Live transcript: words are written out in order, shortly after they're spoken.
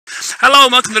Hello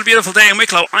and welcome to the beautiful day in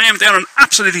Wicklow. I am down an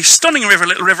absolutely stunning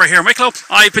little river here in Wicklow.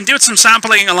 I've been doing some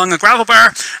sampling along a gravel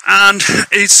bar and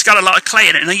it's got a lot of clay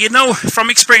in it. Now you know from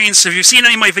experience, if you've seen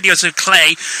any of my videos of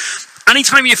clay,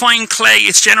 anytime you find clay,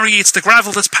 it's the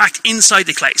gravel that's packed inside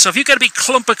the clay. So if you get a big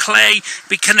clump of clay,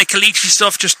 big kind of caliche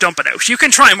stuff, just dump it out. You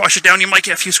can try and wash it down, you might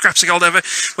get a few scraps of gold out of it,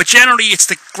 but generally it's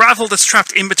the gravel that's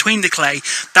trapped in between the clay.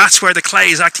 That's where the clay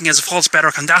is acting as a false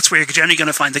bedrock, and that's where you're generally going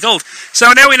to find the gold.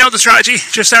 So now we know the strategy,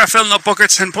 just start filling up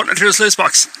buckets and putting it through the sluice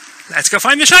box. Let's go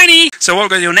find the shiny! So what we're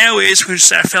going to do now is we're going to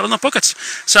start filling up buckets.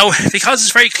 So because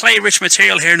it's very clay rich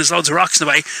material here and there's loads of rocks in the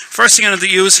way, first thing I'm going to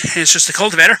use is just a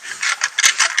cultivator.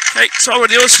 Okay, so all we're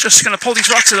doing is just going to pull these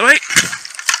rocks out of the way.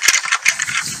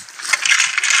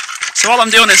 So all I'm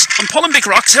doing is I'm pulling big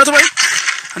rocks out of the way,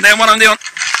 and then what I'm doing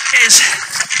is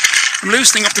I'm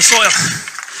loosening up the soil.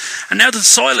 And now that the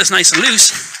soil is nice and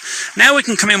loose, now we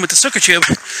can come in with the sucker tube.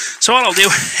 So all I'll do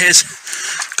is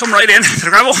come right in to the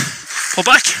gravel, pull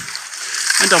back,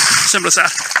 and dump. Simple as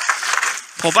that.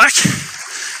 Pull back,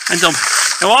 and dump.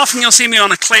 Now often you'll see me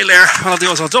on a clay layer, what I'll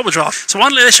do is I'll double draw. So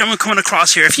one little issue I'm coming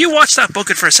across here, if you watch that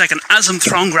bucket for a second as I'm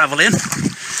throwing gravel in,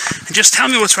 and just tell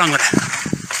me what's wrong with it.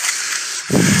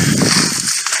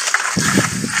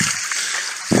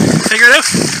 Figure it out?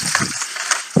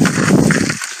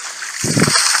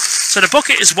 So the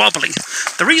bucket is wobbling.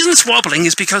 The reason it's wobbling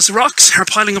is because the rocks are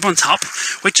piling up on top,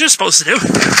 which you're supposed to do.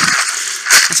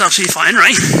 That's absolutely fine,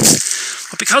 right?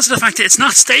 But because of the fact that it's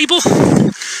not stable,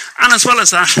 and as well as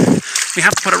that, we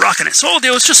have to put a rock in it. So all I'll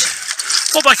do is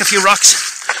just pull back a few rocks,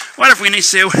 whatever we need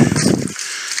to do,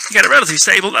 get it relatively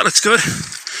stable. That looks good.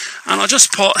 And I'll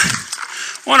just put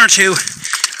one or two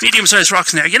medium-sized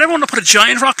rocks in there. You never want to put a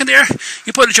giant rock in there.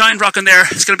 You put a giant rock in there,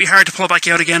 it's going to be hard to pull back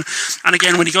out again. And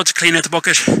again, when you go to clean out the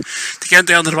bucket, to get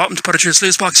down to the bottom to put it through the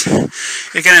sluice box,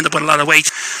 you're going to end up with a lot of weight.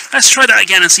 Let's try that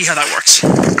again and see how that works.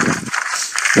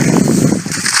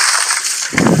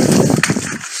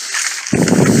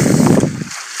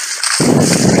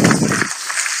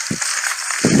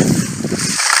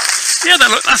 Yeah,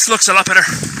 that looks a lot better.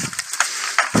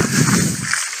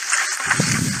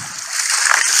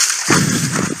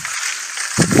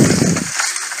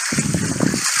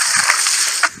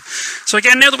 So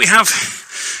again, now that we have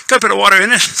a good bit of water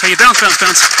in it, so you bounce,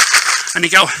 and you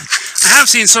go. I have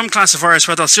seen some classifiers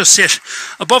where they'll just sit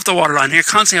above the water line. You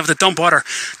constantly have to dump water.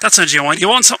 That's not what you want. You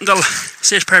want something that'll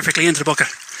sit perfectly into the bucket.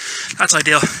 That's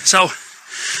ideal. So,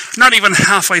 not even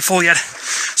halfway full yet.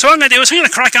 So what I'm going to do is I'm going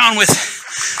to crack on with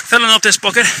filling up this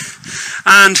bucket,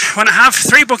 and when I have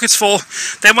 3 buckets full,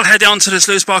 then we'll head down to the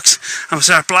sluice box and we'll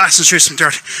start blasting through some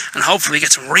dirt and hopefully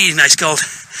get some really nice gold.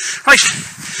 Right,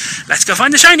 let's go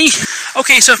find the shiny.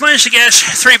 Okay, so I've managed to get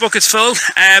 3 buckets filled.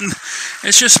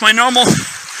 It's just my normal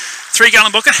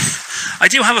 3-gallon bucket. I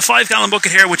do have a 5-gallon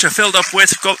bucket here which I filled up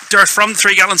with dirt from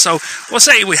 3 gallons, so we'll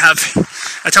say we have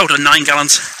a total of 9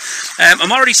 gallons.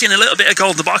 I'm already seeing a little bit of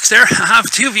gold in the box there. I have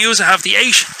 2 views. I have the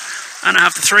 8 and I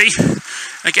have the 3,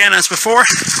 again as before.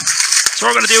 So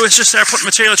what we're going to do is just start putting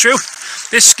material through.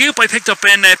 This scoop I picked up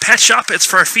in a pet shop. It's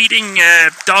for feeding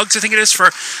dogs, I think it is, for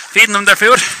feeding them their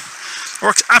food. It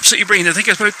works absolutely brilliant. I think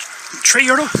it's about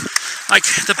 €3. Like,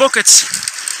 the buckets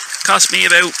cost me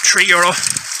about €3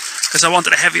 because I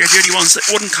wanted a heavier duty ones that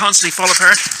wouldn't constantly fall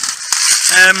apart.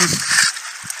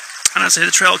 And I'd say the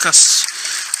trail costs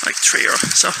like €3.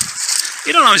 So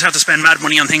you don't always have to spend mad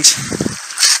money on things.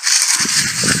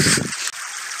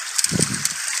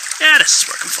 Yeah, this is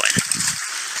working fine.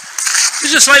 This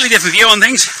is a slightly different view on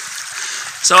things.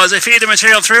 So as I feed the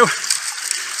material through,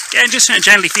 again, just going to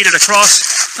gently feed it across.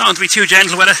 Don't want to be too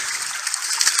gentle with it.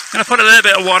 I'm going to put a little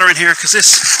bit of water in here because this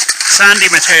sandy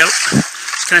material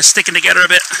is kind of sticking together a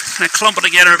bit, kind of clumping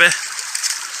together a bit.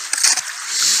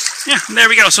 Yeah, there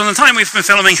we go. So in the time we've been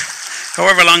filming,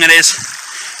 however long it is,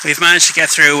 we've managed to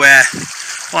get through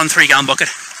one 3-gallon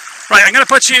bucket. Right, I'm going to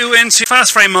put you into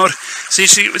fast frame mode, so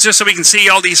just so we can see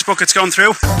all these buckets going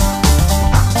through.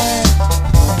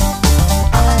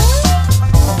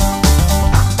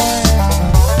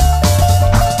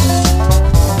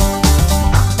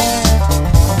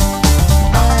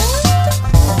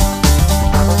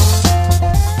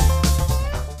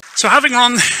 So having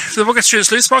run the buckets through the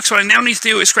sluice box, what I now need to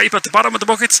do is scrape out the bottom of the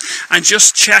buckets and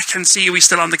just check and see are we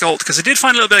still on the gold. Because I did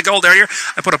find a little bit of gold earlier.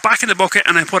 I put it back in the bucket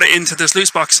and I put it into the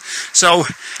sluice box. So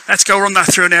let's go run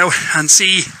that through now and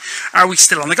see are we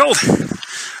still on the gold.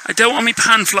 I don't want my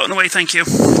pan floating away, thank you.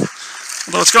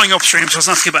 Although it's going upstream, so it's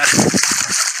not too bad.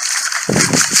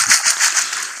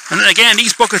 And then again,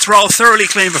 these buckets were all thoroughly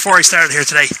cleaned before I started here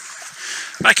today.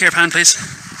 Back here, pan, please.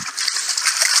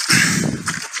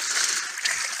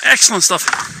 Excellent stuff.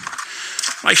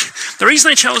 Right, the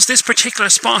reason I chose this particular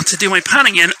spot to do my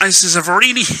panning in is there's a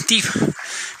really deep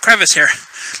crevice here.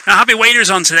 Now I have my waders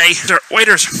on today. They're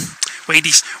waders.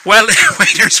 Well,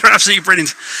 waders are absolutely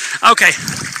brilliant. Okay.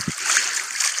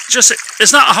 Just,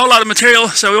 it's not a whole lot of material,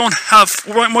 so we won't have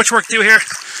much work to do here.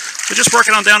 We're just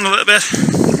working on down a little bit.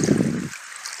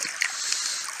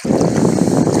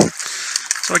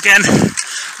 So again,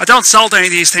 I don't salt any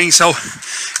of these things, so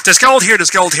if there's gold here,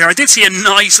 there's gold here. I did see a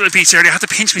nice little piece earlier. I had to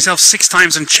pinch myself 6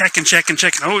 times and check and check and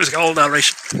check. And oh, it was gold, all right.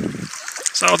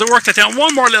 So I'll work that down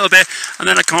one more little bit, and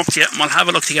then I'll come up to you and we'll have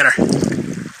a look together.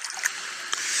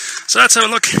 So that's how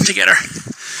we look together.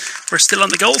 We're still on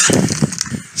the gold.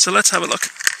 So let's have a look.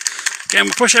 Again,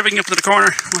 we'll push everything up to the corner.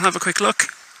 We'll have a quick look.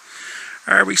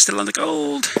 Are we still on the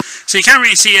gold? So you can't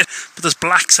really see it, but there's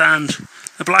black sand.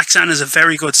 The black sand is a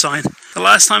very good sign. The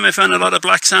last time I found a lot of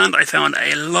black sand, I found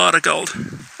a lot of gold.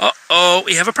 Uh-oh,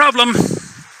 we have a problem.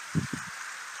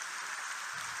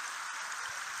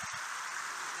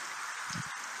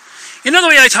 You know the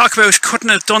way I talk about couldn't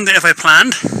have done that if I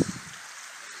planned?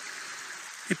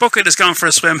 My bucket has gone for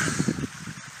a swim.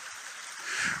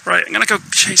 Right, I'm going to go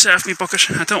chase after my bucket.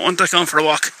 I don't want that going for a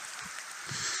walk.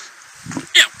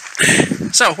 Yeah.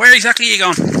 So, where exactly are you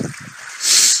going?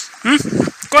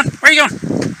 Go on, where are you going?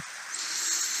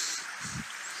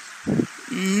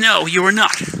 No, you are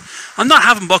not. I'm not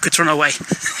having buckets run away.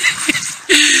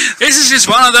 This is just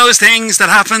one of those things that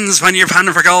happens when you're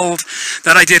panning for gold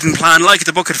that I didn't plan, like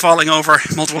the bucket falling over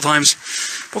multiple times.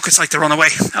 Buckets like to run away.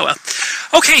 Oh well.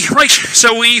 Okay, right,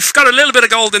 so we've got a little bit of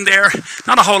gold in there,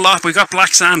 not a whole lot, we've got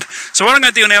black sand. So what I'm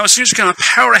going to do now is just going to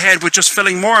power ahead with just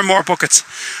filling more and more buckets,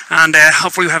 and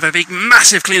hopefully we'll have a big,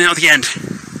 massive clean out at the end.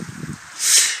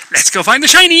 Let's go find the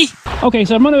shiny! Okay,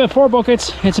 so I'm on about 4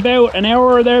 buckets. It's about an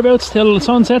hour or thereabouts till the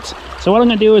sun sets. So what I'm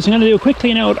going to do is I'm going to do a quick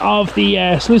clean out of the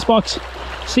Sluicebox,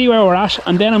 see where we're at,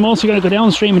 and then I'm also going to go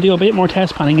downstream and do a bit more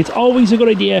test panning. It's always a good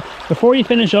idea, before you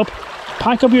finish up,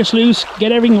 pack up your sluice,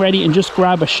 get everything ready, and just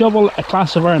grab a shovel, a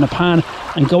classifier and a pan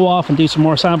and go off and do some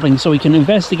more sampling so we can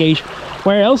investigate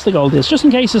where else the gold is, just in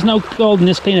case there's no gold in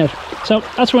this clean out. So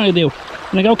that's what I'm going to do.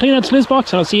 I'm going to go clean out the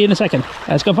Sluicebox and I'll see you in a second.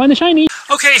 Let's go find the shiny.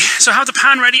 Okay, so I have the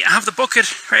pan ready, I have the bucket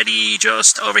ready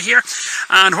just over here,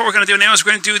 and what we're going to do now is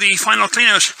we're going to do the final clean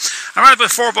out. I'm at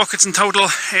about 4 buckets in total.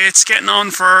 It's getting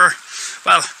on for,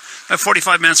 well, about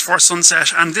 45 minutes before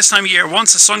sunset, and this time of year,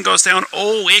 once the sun goes down,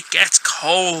 oh, it gets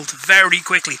cold very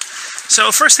quickly.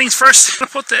 So first things first, I'll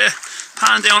put the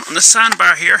pan down on the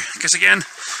sandbar here, because again,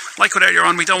 like with earlier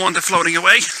on, we don't want it floating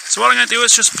away. So what I'm going to do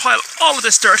is just pile all of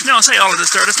this dirt. Now I say all of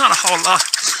this dirt, it's not a whole lot.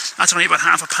 That's only about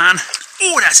half a pan.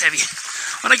 Oh, that's heavy.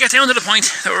 When I get down to the point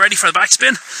that we're ready for the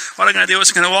backspin, what I'm going to do is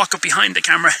I'm going to walk up behind the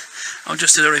camera and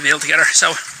just do the reveal together. So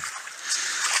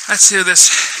let's do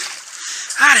this.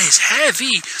 That is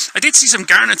heavy. I did see some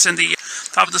garnets in the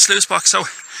top of the Sluicebox, so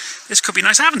this could be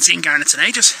nice. I haven't seen garnets in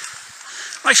ages.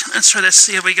 Right, let's try this,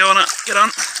 see how we go on. Get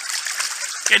on.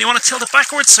 Again, you want to tilt it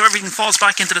backwards so everything falls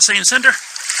back into the same centre.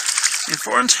 In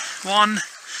front. 1,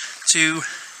 2,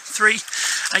 3.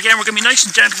 Again, we're going to be nice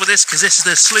and gentle with this because this is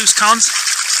the sluice cons.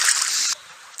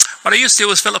 What I used to do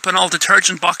was fill up an old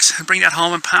detergent box and bring that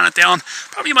home and pan it down.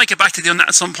 Probably might get back to doing that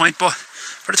at some point, but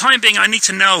for the time being I need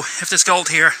to know if there's gold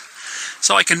here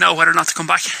so I can know whether or not to come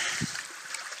back.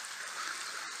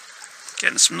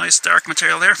 Getting some nice dark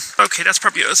material there. Okay, that's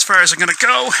probably as far as I'm going to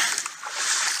go.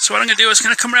 So what I'm going to do is I'm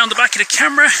going to come around the back of the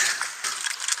camera.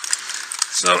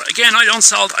 So again, I don't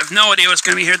salt, I've no idea what's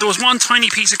going to be here. There was one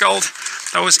tiny piece of gold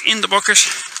that was in the bucket.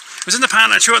 It was in the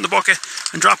pan, I threw it in the bucket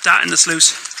and dropped that in the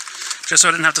sluice, just so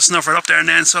I didn't have to snuffer it up there and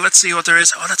then. So let's see what there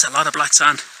is. Oh, that's a lot of black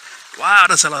sand. Wow,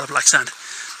 that's a lot of black sand.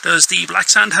 Does the black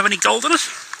sand have any gold in it?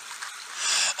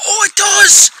 Oh, it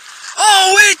does!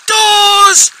 Oh, it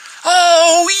does!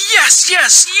 Oh, yes,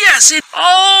 yes, yes!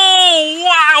 Oh,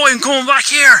 wow, I'm coming back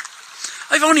here.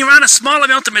 I've only ran a small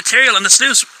amount of material and the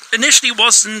sluice initially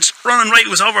wasn't running right, it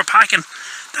was overpacking.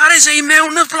 That is a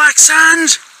mountain of black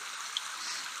sand.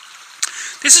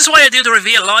 This is why I do the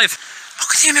reveal live.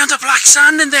 Look at the amount of black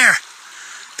sand in there.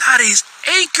 That is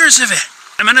acres of it.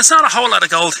 I mean, it's not a whole lot of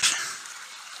gold.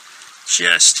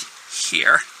 Just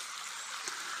here.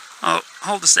 I'll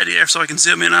hold it steady there so I can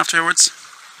zoom in afterwards.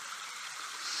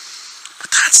 But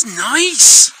that's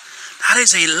nice. That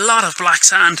is a lot of black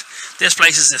sand. This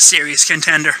place is a serious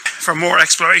contender for more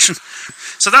exploration.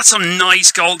 So that's some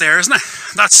nice gold there, isn't it?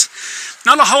 That's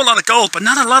not a whole lot of gold, but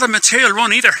not a lot of material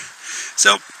run either.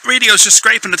 So radio's just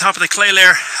scraping the top of the clay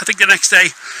layer. I think the next day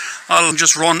I'll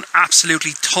just run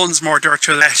absolutely tons more dirt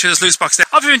through the Sluicebox there.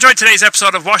 I hope you enjoyed today's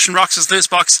episode of Washing Rocks with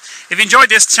Sluicebox. If you enjoyed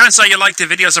this, chances are you liked the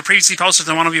videos I previously posted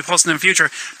and want to be posting in the future.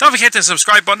 Don't forget to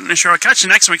subscribe button and sure I'll catch you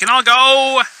next time. We can all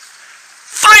go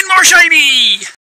Find more shiny!